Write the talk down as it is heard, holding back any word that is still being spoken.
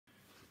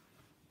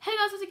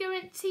guys, how's it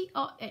going?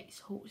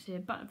 TRX Hawks here,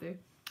 back with you.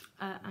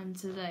 And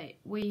today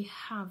we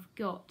have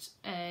got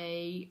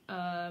the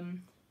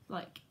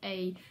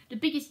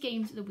biggest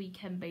games of the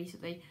weekend,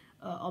 basically,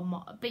 on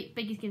my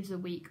biggest games of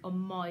the week on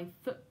my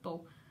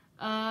football.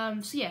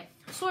 So yeah,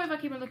 sorry if I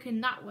keep on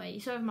looking that way.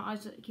 Sorry if my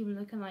eyes keep on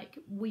looking like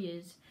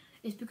weird.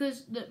 It's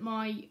because that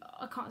I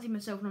can't see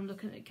myself when I'm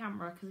looking at the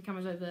camera because the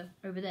camera's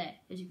over there,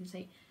 as you can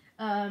see.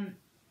 But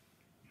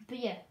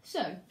yeah,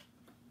 so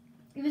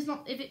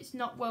if it's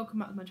not welcome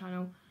back to my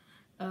channel,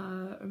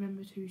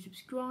 remember to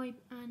subscribe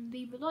and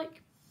leave a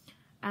like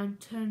and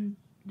turn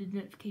the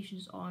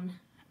notifications on,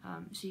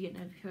 so you get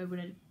notified when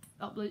I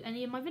upload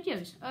any of my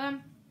videos.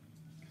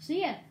 So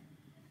yeah,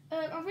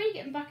 I'm really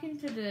getting back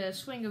into the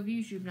swing of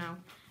YouTube now.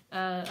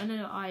 I know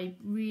that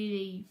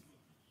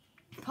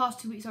past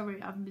 2 weeks I really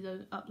haven't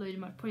been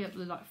uploading. Probably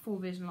uploaded like 4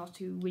 videos in the last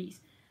 2 weeks.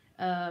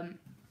 The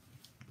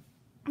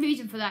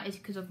reason for that is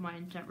because of my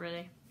internet,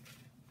 really.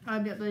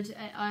 I'll be able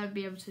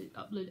to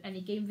upload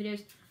any game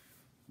videos.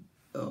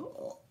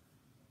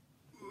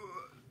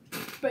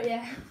 But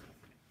yeah.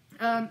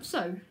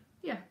 So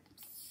yeah.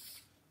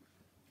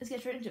 Let's get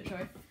straight into it, shall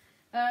we?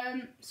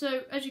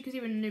 So as you can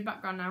see, we're in a new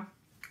background now.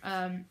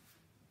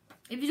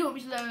 If you don't want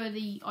me to lower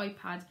the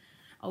iPad,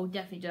 I'll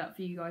definitely do that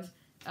for you guys.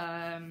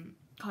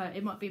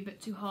 It might be a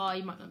bit too high,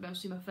 you might not be able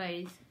to see my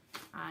face,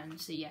 and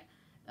so yeah.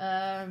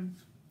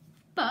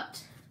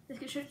 But let's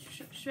get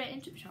straight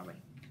into it, shall we?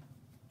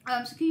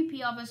 So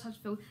QPR vs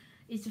Huddersfield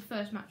is the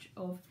first match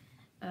of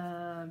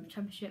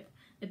Championship.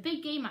 A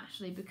big game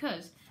actually,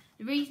 because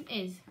the reason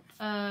is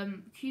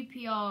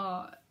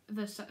QPR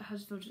vs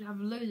Huddersfield have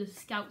loads of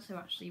scouts here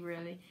actually,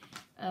 really.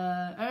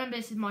 I remember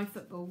this is my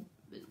football.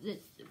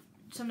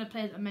 Some of the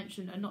players I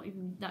mentioned are not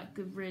even that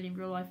good really in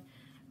real life,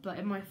 but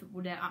in my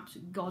football they're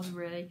absolute gods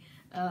really.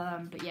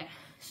 But yeah,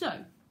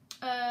 so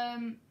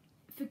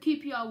for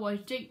QPR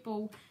wise, Jake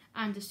Ball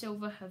and De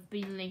Silva have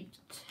been linked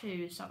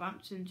to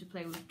Southampton to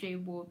play with Jay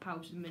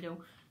Ward-Prowse in the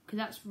middle, because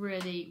that's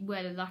really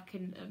where they're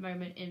lacking at the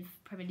moment in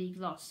Premier League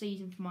last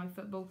season for my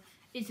football,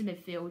 is the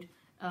midfield.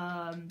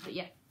 But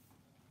yeah,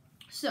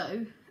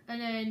 so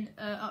and then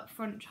up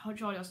front,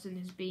 Charlie Austin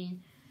has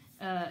been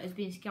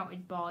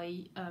scouted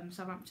by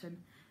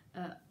Southampton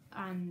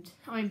and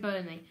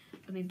Burnley.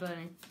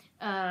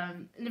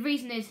 And the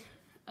reason is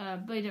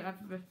Burnley don't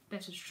have the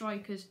best of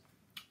strikers.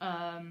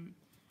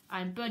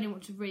 And Burnley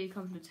want to really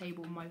come to the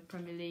table in my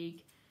Premier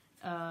League.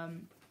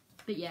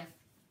 But yeah,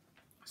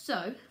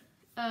 so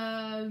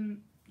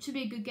should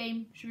be a good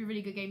game. Should be a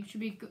really good game.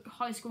 Should be a good,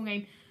 high-scoring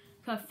game.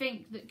 I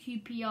think that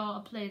QPR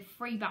are playing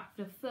 3-back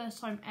for the first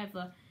time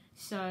ever.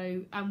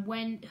 So, and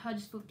when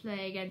Huddersfield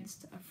play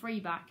against a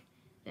 3-back,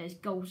 there's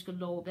goals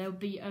galore. There'll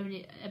be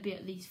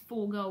at least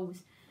 4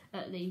 goals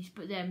at least.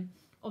 But then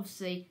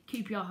obviously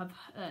QPR have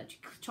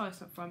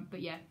Charles up front. But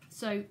yeah,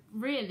 so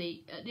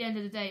really at the end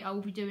of the day, I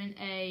will be doing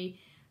a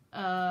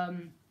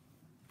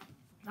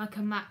like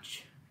a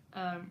match,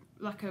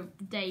 like a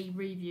day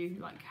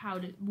review, like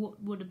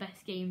what the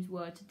best games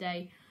were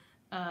today.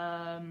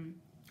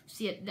 So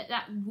yeah,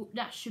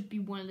 that should be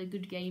one of the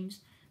good games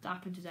that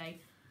happened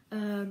today.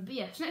 But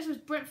yeah, so next was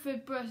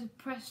Brentford versus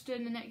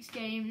Preston. The next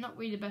game, not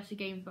really the best of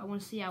games, but I want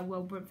to see how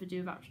well Brentford do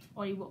without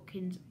Ollie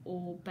Watkins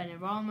or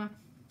Benrahma.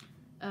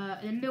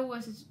 And then Mill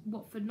versus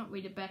Watford, not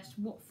really the best.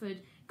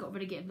 Watford got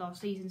relegated last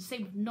season.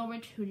 Same with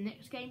Norwich, who in the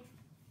next game.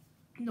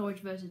 Norwich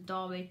versus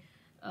Derby.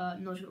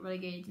 Norwich got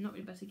relegated, not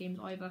really the best of games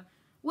either.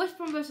 West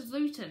Brom versus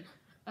Luton.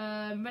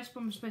 West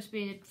Brom was supposed to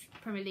be in the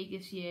Premier League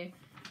this year,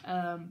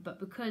 but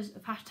because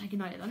of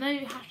 #United, I know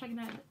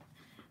 #United.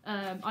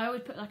 I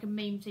always put like a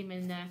meme team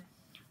in there,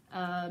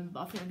 but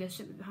I think I'm going to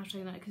stick with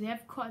 #United because they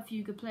have quite a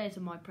few good players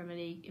in my Premier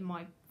League, in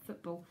my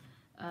football.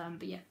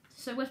 But yeah,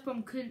 so West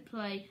Brom couldn't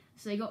play,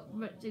 so they got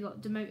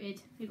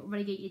demoted. They got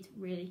relegated.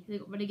 Really, they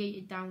got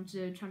relegated down to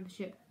the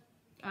Championship,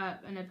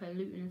 and they played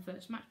Luton in the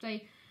first match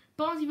day.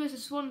 Barnsley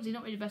versus Swansea,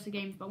 not really the best of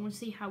games, but I want to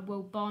see how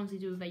well Barnsley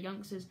do with their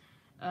youngsters,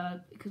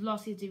 because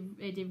last year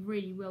they did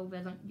really well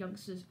with their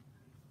youngsters,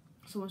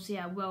 so I want to see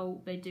how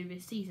well they do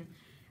this season.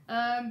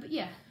 But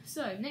yeah,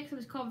 so next up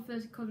is Cardiff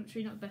versus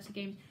Coventry, not the best of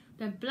games.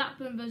 Then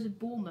Blackburn versus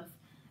Bournemouth.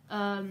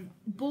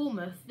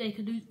 Bournemouth, they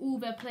could lose all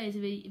their players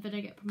if they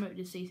don't get promoted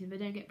this season. If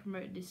they don't get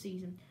promoted this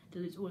season, they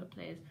lose all their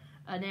players.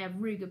 They have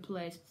really good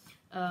players.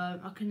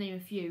 I can name a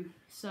few.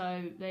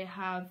 So they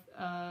have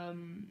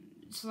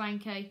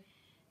Solanke,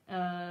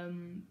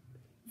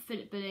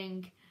 Philip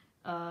Billing,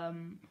 I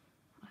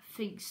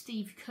think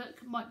Steve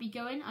Cook might be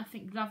going. I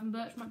think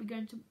Gravenberch might be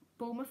going to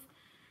Bournemouth.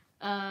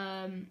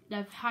 They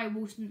have Harry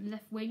Wilson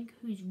left wing,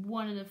 who's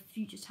one of the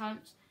future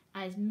talents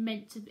and is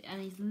meant to be,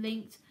 and he's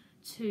linked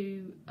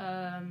to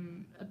a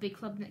big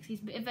club next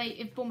season. But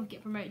if Bournemouth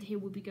get promoted,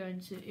 he'll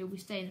be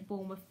staying at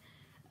Bournemouth.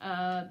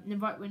 In the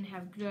right wing they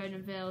have Glenn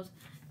and Vales.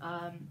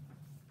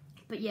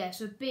 But yeah,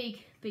 so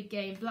big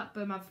game.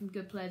 Blackburn have some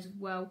good players as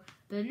well.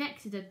 But the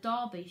next is a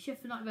derby.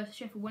 Sheffield United versus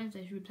Sheffield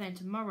Wednesday, should be playing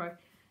tomorrow.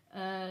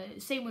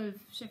 Same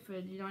with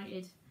Sheffield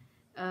United.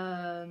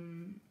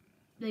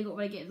 they got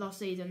relegated last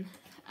season,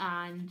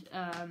 and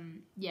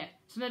yeah,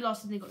 so no,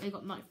 last season they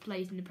got 9th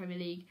place in the Premier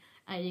League,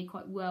 and they did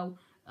quite well.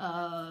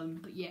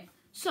 But yeah,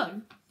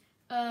 so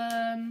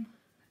and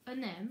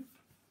then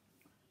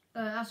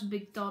that's a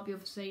big derby,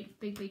 obviously,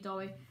 big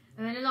derby.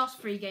 And then the last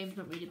 3 games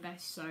not really the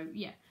best. So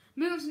yeah,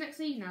 moving on to the next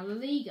league now, La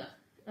Liga.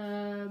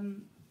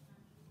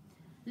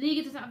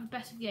 Liga doesn't have the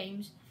best of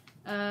games.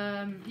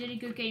 The only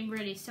good game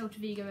really is Celta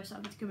Vigo versus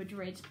Atletico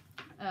Madrid.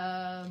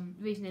 The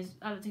reason is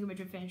Atletico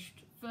Madrid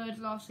finished 3rd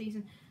last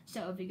season,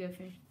 Celta Vigo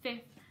finished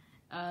 5th.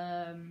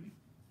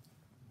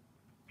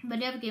 But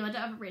the other game, I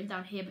don't have it written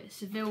down here, but it's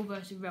Seville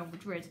versus Real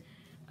Madrid.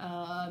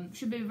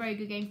 Should be a very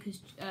good game because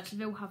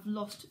Seville have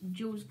lost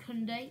Jules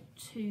Koundé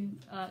to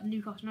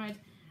Newcastle United.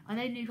 I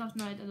know Newcastle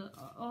United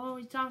are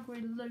always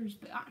downgraded to lose,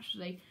 but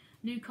actually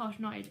Newcastle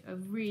United are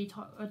really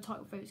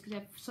title favourites because they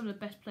have some of the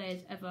best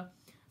players ever.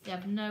 They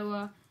have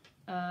Noah,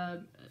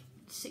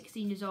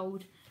 16 years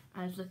old,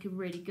 and is looking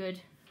really good.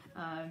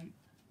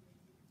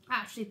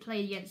 Actually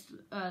played against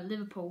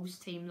Liverpool's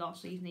team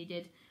last season. He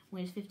did when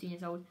he was 15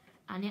 years old,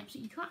 and he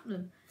absolutely clapped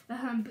them.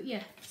 But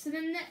yeah, so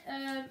then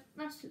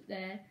that's it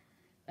there.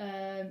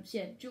 So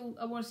yeah,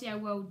 I want to see how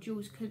well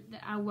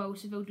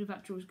Seville do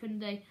without Jules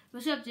Koundé.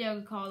 We still have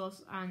Diego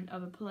Carlos and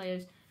other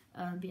players.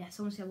 But yeah,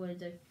 so I want to see how well they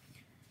do.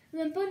 And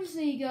then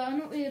Bundesliga,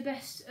 not really the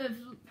best of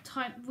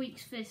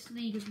weeks for this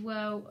league as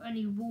well.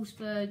 Only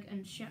Wolfsburg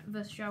and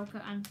versus Schalke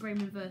and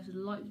Bremen versus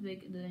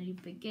Leipzig are the only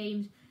big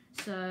games.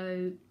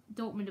 So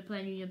Dortmund are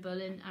playing Union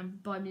Berlin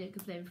and Bayern Munich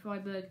are playing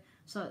Freiburg.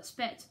 So I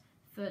expect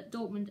for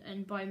Dortmund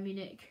and Bayern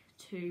Munich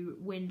to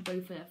win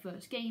both of their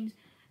first games.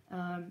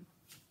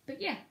 But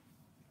yeah,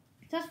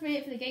 that's really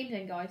it for the game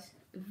then, guys.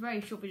 A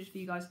very short video for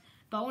you guys.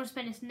 But I want to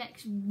spend this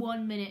next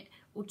 1 minute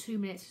or 2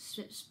 minutes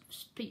to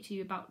speak to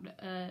you about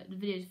the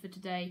videos for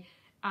today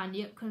and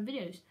the upcoming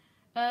videos.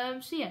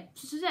 So yeah,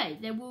 so today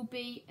there will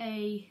be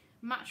a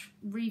match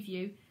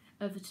review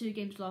of the 2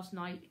 games last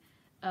night,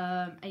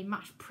 a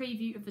match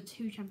preview of the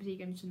 2 Champions League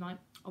games tonight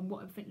on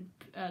what I think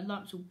the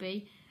lineups will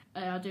be.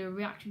 I'll do a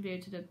reaction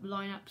video to the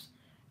lineups.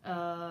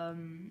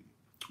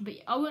 But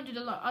I won't do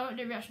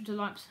a reaction to the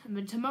lineups. And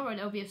then tomorrow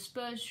there will be a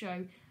Spurs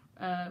show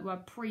where I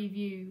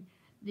preview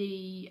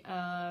the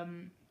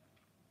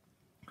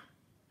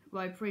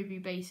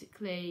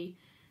basically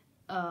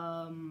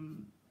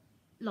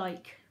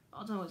like, I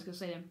don't know what I was gonna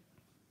say then.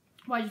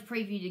 Well, I just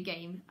preview the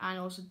game and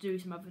also do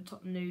some other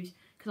top news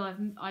because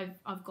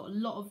I've got a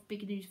lot of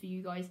big news for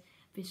you guys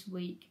this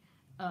week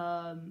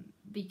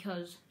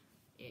because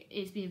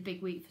it's been a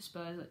big week for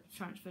Spurs, like,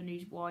 transfer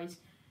news wise,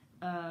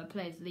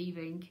 players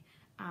leaving,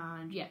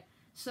 and yeah.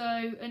 So,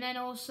 and then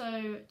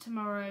also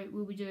tomorrow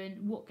we'll be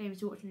doing what games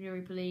to watch in the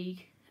Europa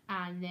League,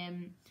 and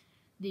then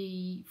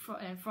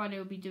Friday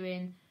we'll be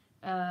doing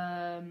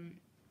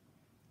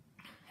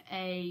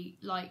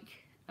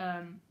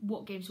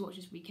what games to watch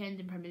this weekend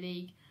in Premier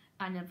League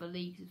and other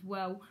leagues as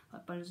well,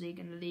 like Bundesliga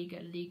and La Liga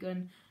and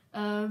Liga.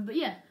 But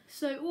yeah,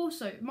 so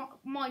also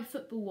my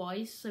football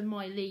wise, so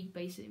my league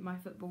basically, my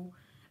football,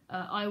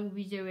 I will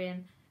be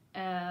doing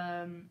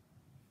a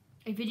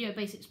video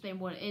basically explaining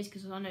what it is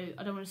because I know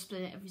I don't want to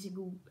explain it every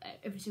single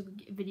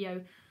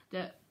video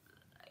that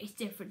it's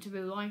different to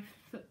real life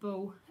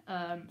football.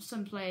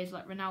 Some players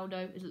like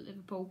Ronaldo is at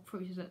Liverpool,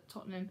 Cruz is at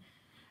Tottenham,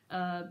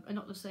 are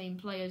not the same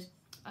players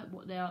at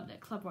what they are at their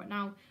club right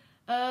now.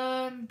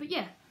 But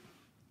yeah,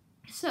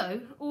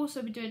 so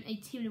also be doing a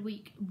Team of the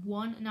Week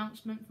 1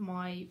 announcement for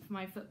my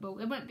football.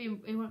 It won't be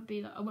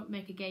like, I won't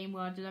make a game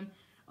where I do them.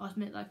 I'll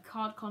make like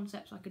card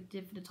concepts like I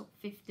did for the top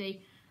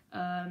 50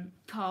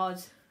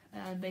 cards,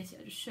 and basically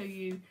I'll just show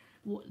you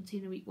what the Team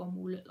of the Week 1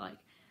 will look like.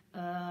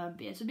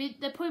 But yeah, so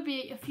there'll probably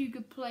be a few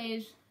good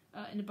players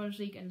in the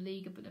Bundesliga and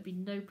Liga, but there'll be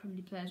no Premier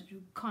League players, which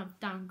will kind of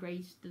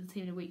downgrade the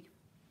Team of the Week.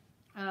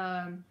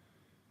 But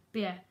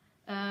yeah,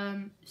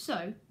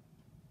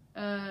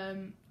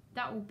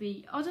 that will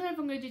be. I don't know if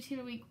I'm going to do Team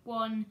of the Week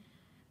 1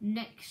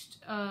 next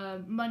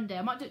Monday.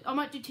 I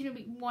might do Team of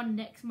the Week 1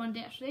 next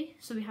Monday actually.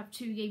 So we have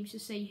 2 games to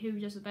see who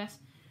does the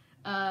best.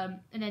 And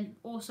then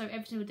also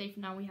every single day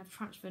from now we have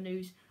transfer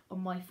news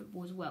on my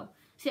football as well.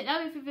 So yeah,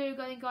 that'll be for the video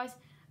going, guys.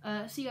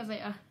 See you guys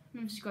later.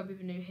 Remember to subscribe if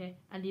you're new here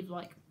and leave a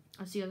like.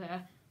 I'll see you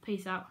later.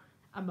 Peace out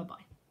and bye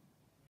bye.